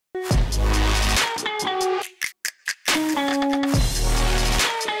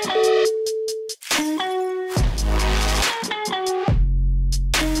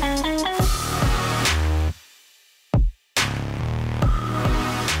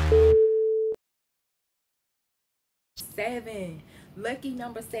7. Lucky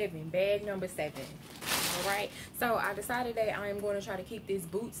number 7. Bag number 7. Alright, so I decided that I am going to try to keep this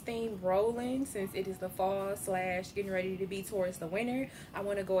boots theme rolling since it is the fall slash getting ready to be towards the winter. I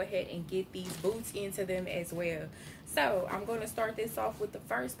want to go ahead and get these boots into them as well. So I'm going to start this off with the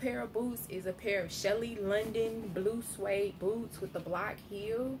first pair of boots is a pair of Shelly London blue suede boots with the block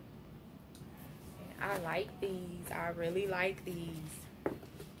heel. And I like these. I really like these.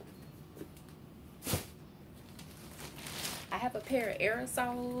 I have a pair of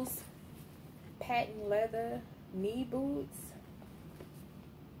Aerosoles patent leather knee boots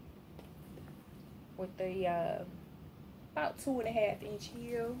with the about 2.5 inch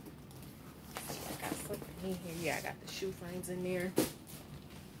heel. I got something in here. Yeah, I got the shoe frames in there.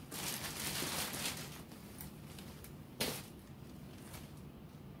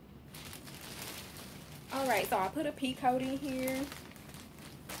 All right, so I put a pea coat in here.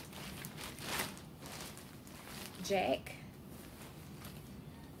 Jack.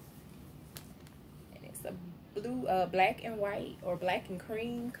 Blue, black and white or black and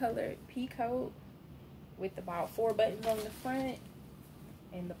cream colored pea coat with about 4 buttons on the front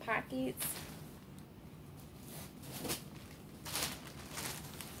and the pockets.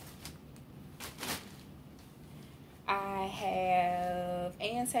 I have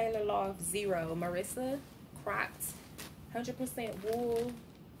Ann Taylor Loft Zero Marissa cropped 100% wool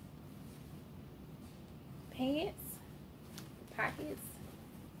pants, pockets.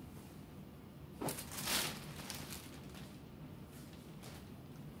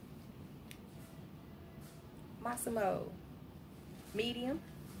 Massimo medium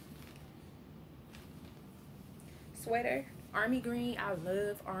sweater, army green. I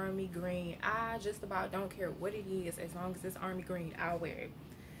love army green. I just about don't care what it is as long as it's army green. I'll wear it.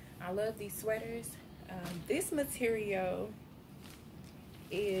 I love these sweaters. This material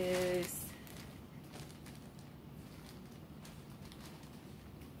is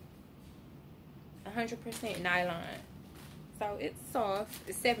 100% nylon, so it's soft.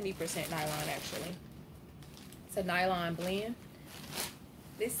 It's 70% nylon actually. It's a nylon blend.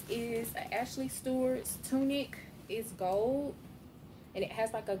 This is a Ashley Stewart's tunic. It's gold and it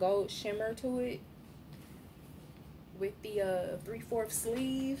has like a gold shimmer to it with the 3/4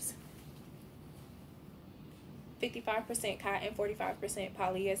 sleeves. 55% cotton, 45%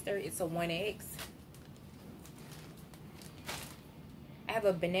 polyester. It's a 1X. I have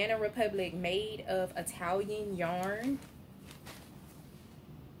a Banana Republic made of Italian yarn,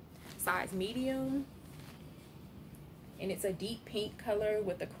 size medium. And it's a deep pink color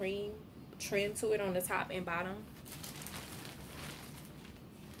with a cream trim to it on the top and bottom.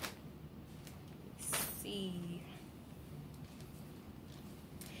 Let's see.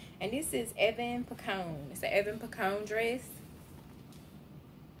 And this is Evan Picone. It's an Evan Picone dress.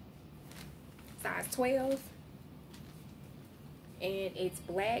 Size 12. And it's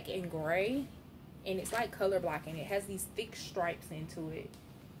black and gray. And it's like color blocking. It has these thick stripes into it.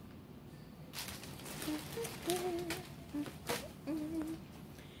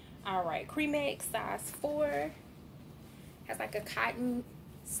 All right, Cremex size 4, has like a cotton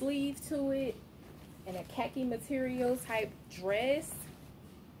sleeve to it and a khaki material type dress.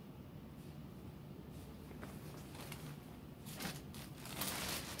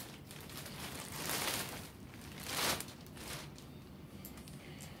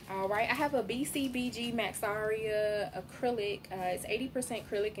 All right, I have a BCBG Maxaria acrylic. It's 80%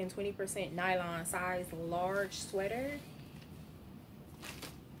 acrylic and 20% nylon, size large sweater.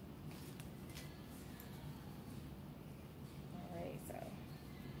 All right, so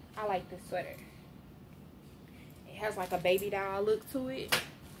I like this sweater. It has like a baby doll look to it.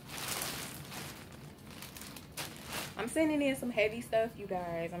 I'm sending in some heavy stuff, you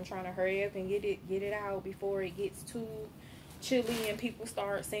guys. I'm trying to hurry up and get it out before it gets too chilly and people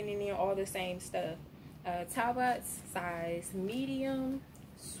start sending in all the same stuff. Talbot's size medium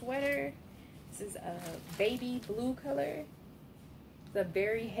sweater. This is a baby blue color. It's a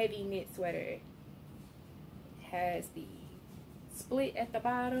very heavy knit sweater. It has the split at the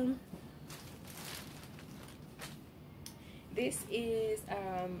bottom. This is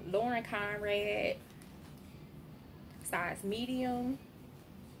Lauren Conrad size medium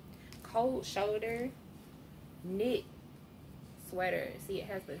cold shoulder knit sweater. See, it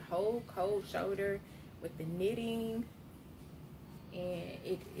has the whole cold shoulder with the knitting, and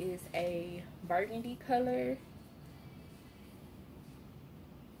it is a burgundy color.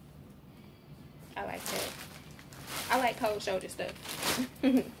 I like that. I like cold shoulder stuff.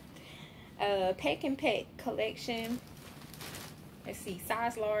 Peck and Peck collection. Let's see,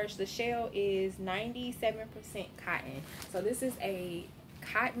 size large. The shell is 97% cotton. So this is a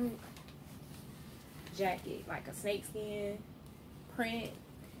cotton jacket, like a snakeskin print,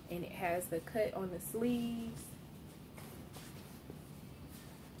 and it has the cut on the sleeves.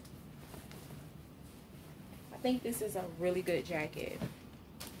 I think this is a really good jacket.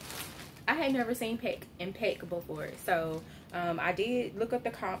 I had never seen Peck and Peck before, so I did look up the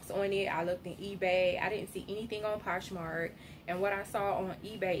comps on it. I looked in eBay. I didn't see anything on Poshmark, and what I saw on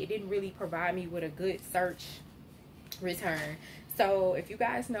eBay, it didn't really provide me with a good search return. So if you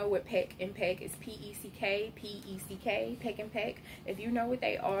guys know what Peck and Peck is, P-E-C-K, P-E-C-K, Peck and Peck, if you know what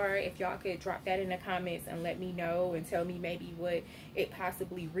they are, if y'all could drop that in the comments and let me know and tell me maybe what it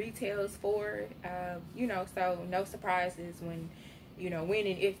possibly retails for, you know, so no surprises when, you know, when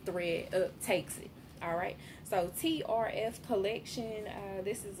and if ThredUp takes it. All right, so TRF collection,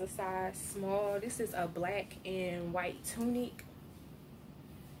 this is a size small. This is a black and white tunic.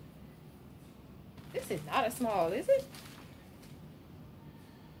 This is not a small, is it?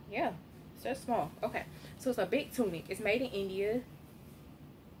 Yeah, it's just small. Okay, so it's a big tunic. It's made in India.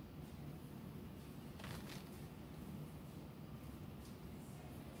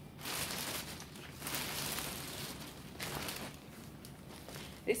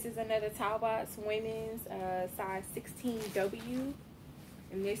 This is another Talbot's women's size 16W,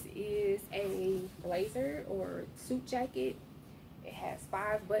 and this is a blazer or suit jacket. It has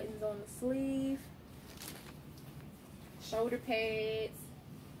 5 buttons on the sleeve, shoulder pads,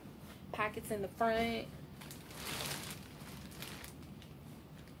 pockets in the front.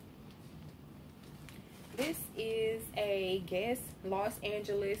 This is a Guess Los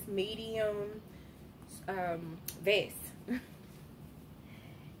Angeles medium vest.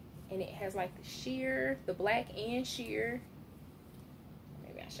 And it has like the sheer, the black and sheer.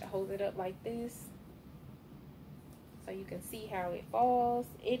 Maybe I should hold it up like this so you can see how it falls.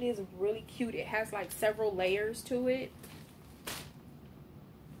 It is really cute. It has like several layers to it.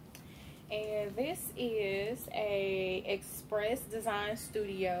 And this is a Express Design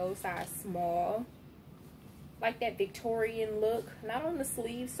Studio size small. Like that Victorian look. Not on the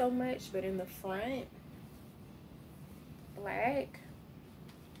sleeve so much, but in the front. Black.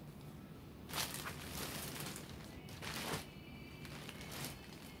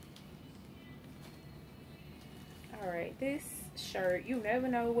 Alright, this shirt, you never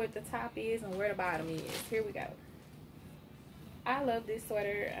know what the top is and where the bottom is. Here we go. I love this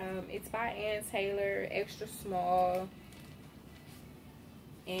sweater. It's by Ann Taylor, extra small.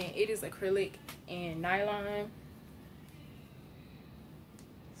 And it is acrylic and nylon.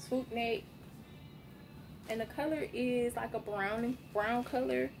 Swoop neck. And the color is like a brown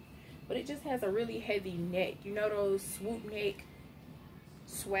color. But it just has a really heavy neck. You know those swoop neck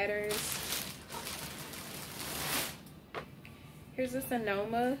sweaters? Here's a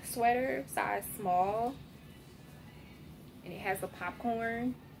Sonoma sweater, size small. And it has a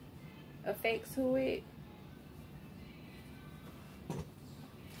popcorn effect to it.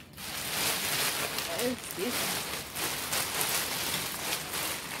 What is this?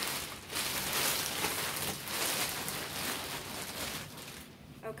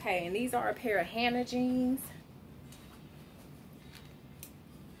 Okay, and these are a pair of Hannah jeans.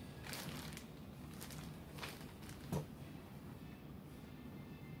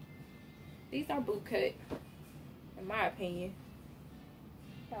 These are boot cut, in my opinion.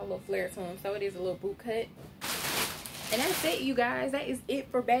 Got a little flare to them, so it is a little boot cut. And that's it, you guys. That is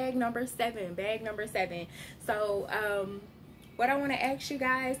it for bag number 7. Bag number 7. So, what I want to ask you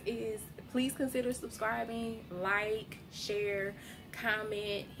guys is please consider subscribing, like, share,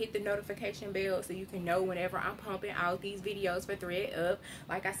 comment, hit the notification bell so you can know whenever I'm pumping out these videos for ThredUp.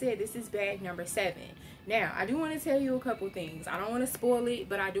 Like I said, this is bag number 7. Now, I do want to tell you a couple things. I don't want to spoil it,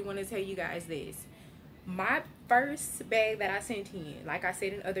 but I do want to tell you guys this. My first bag that I sent in, like I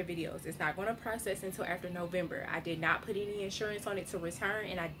said in other videos, it's not going to process until after November. I did not put any insurance on it to return,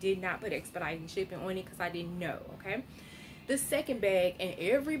 and I did not put expediting shipping on it because I didn't know, okay? The second bag and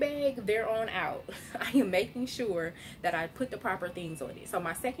every bag there on out, I am making sure that I put the proper things on it. So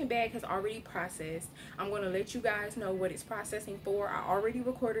my second bag has already processed. I'm going to let you guys know what it's processing for. I already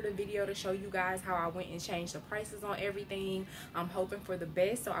recorded a video to show you guys how I went and changed the prices on everything. I'm hoping for the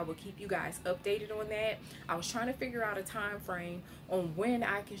best, so I will keep you guys updated on that. I was trying to figure out a time frame on when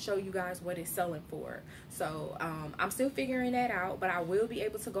I can show you guys what it's selling for. So I'm still figuring that out, but I will be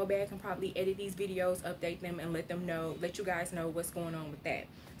able to go back and probably edit these videos, update them, and let you guys guys know what's going on with that.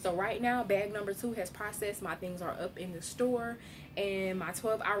 So right now, bag number 2 has processed. My things are up in the store, and my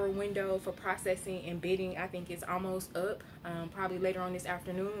 12-hour window for processing and bidding, I think, is almost up. Probably later on this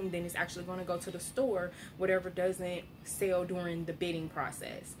afternoon. Then it's actually going to go to the store, whatever doesn't sell during the bidding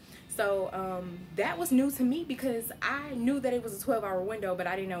process. So that was new to me, because I knew that it was a 12-hour window, but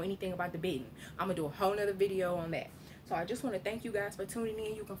I didn't know anything about the bidding. I'm gonna do a whole nother video on that. So I just want to thank you guys for tuning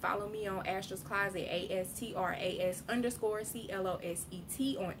in. You can follow me on Astra's Closet,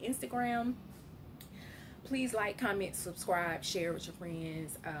 ASTRAS_CLOSET on Instagram. Please like, comment, subscribe, share with your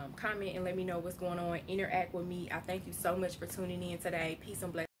friends. Comment and let me know what's going on. Interact with me. I thank you so much for tuning in today. Peace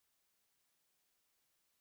and blessings.